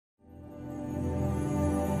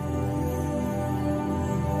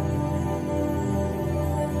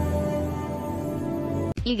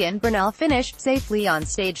Egan Bernal finished safely on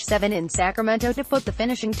Stage 7 in Sacramento to put the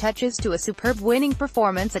finishing touches to a superb winning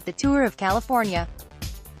performance at the Tour of California.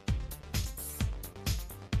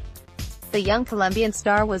 The young Colombian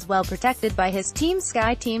star was well protected by his Team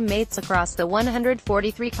Sky teammates across the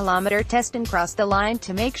 143-kilometer test and crossed the line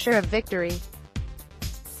to make sure of victory.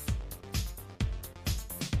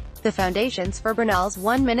 The foundations for Bernal's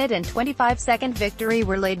 1 minute and 25-second victory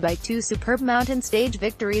were laid by two superb mountain stage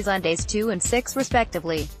victories on days 2 and 6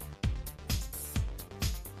 respectively.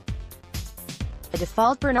 By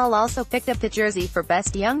default, Bernal also picked up the jersey for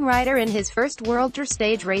Best Young Rider in his first World Tour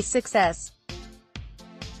stage race success.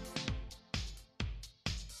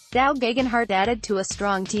 Doug Gegenhardt added to a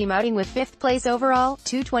strong team outing with 5th place overall,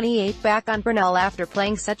 228 back on Bernal after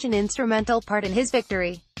playing such an instrumental part in his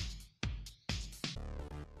victory.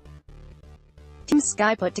 Team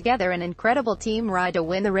Sky put together an incredible team ride to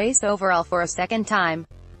win the race overall for a second time.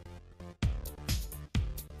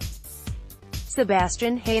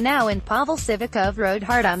 Sebastian Hainau and Pavel Sivakov rode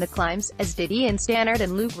hard on the climbs, as did Ian Stannard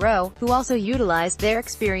and Luke Rowe, who also utilized their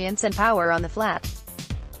experience and power on the flat.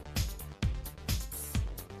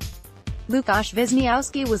 Łukasz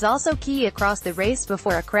Wisniewski was also key across the race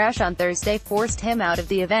before a crash on Thursday forced him out of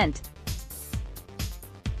the event.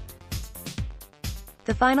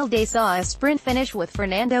 The final day saw a sprint finish with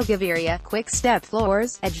Fernando Gaviria, Quick-Step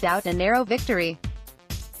Floors, edged out a narrow victory.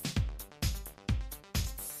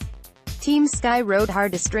 Team Sky rode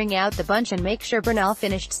hard to string out the bunch and make sure Bernal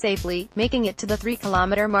finished safely, making it to the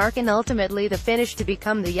 3-kilometer mark and ultimately the finish to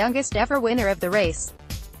become the youngest ever winner of the race.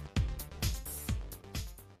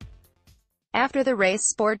 After the race,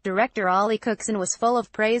 sport director Ollie Cookson was full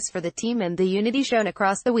of praise for the team and the unity shown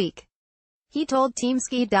across the week. He told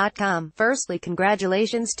TeamSki.com, "Firstly,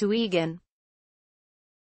 congratulations to Egan.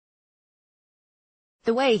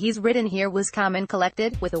 The way he's ridden here was calm and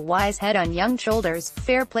collected, with a wise head on young shoulders.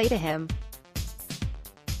 Fair play to him.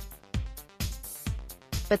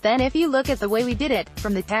 But then if you look at the way we did it,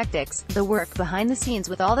 from the tactics, the work behind the scenes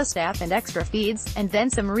with all the staff and extra feeds, and then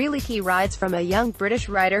some really key rides from a young British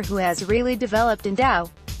rider who has really developed in Dow.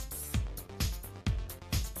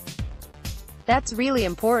 That's really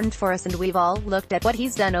important for us and we've all looked at what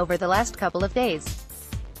he's done over the last couple of days.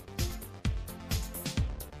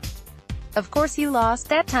 Of course he lost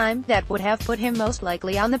that time, that would have put him most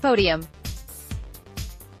likely on the podium.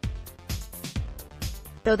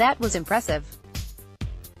 Though that was impressive.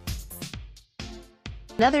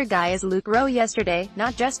 Another guy is Luke Rowe yesterday,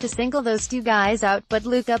 not just to single those two guys out, but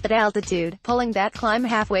Luke up at altitude, pulling that climb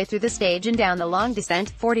halfway through the stage and down the long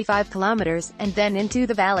descent, 45 kilometers, and then into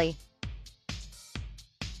the valley.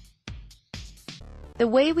 The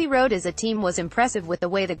way we rode as a team was impressive with the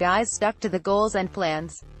way the guys stuck to the goals and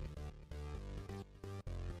plans.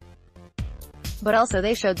 But also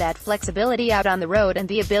they showed that flexibility out on the road and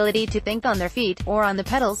the ability to think on their feet, or on the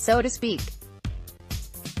pedals so to speak.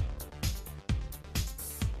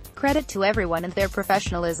 Credit to everyone and their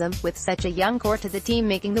professionalism, with such a young core to the team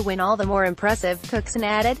making the win all the more impressive. Cookson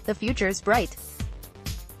added, "The future's bright.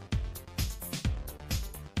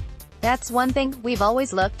 That's one thing we've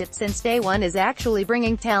always looked at since day one, is actually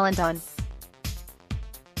bringing talent on.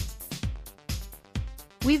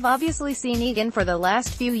 We've obviously seen Egan for the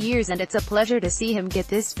last few years and it's a pleasure to see him get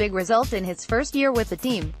this big result in his first year with the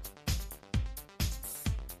team.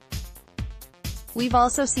 We've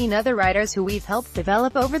also seen other riders who we've helped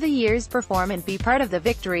develop over the years perform and be part of the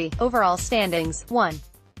victory." Overall standings, 1.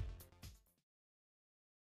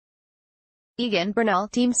 Egan Bernal,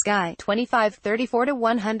 Team Sky,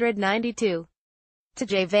 25-34-192.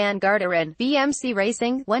 Tejay Van Garderen, BMC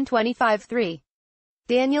Racing, 125-3.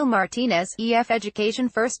 Daniel Martinez, EF Education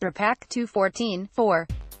First Repack, 214-4.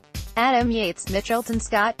 Adam Yates, Mitchelton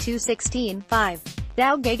Scott, 216-5.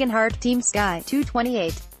 Doug Gegenhardt, Team Sky,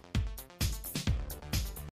 228.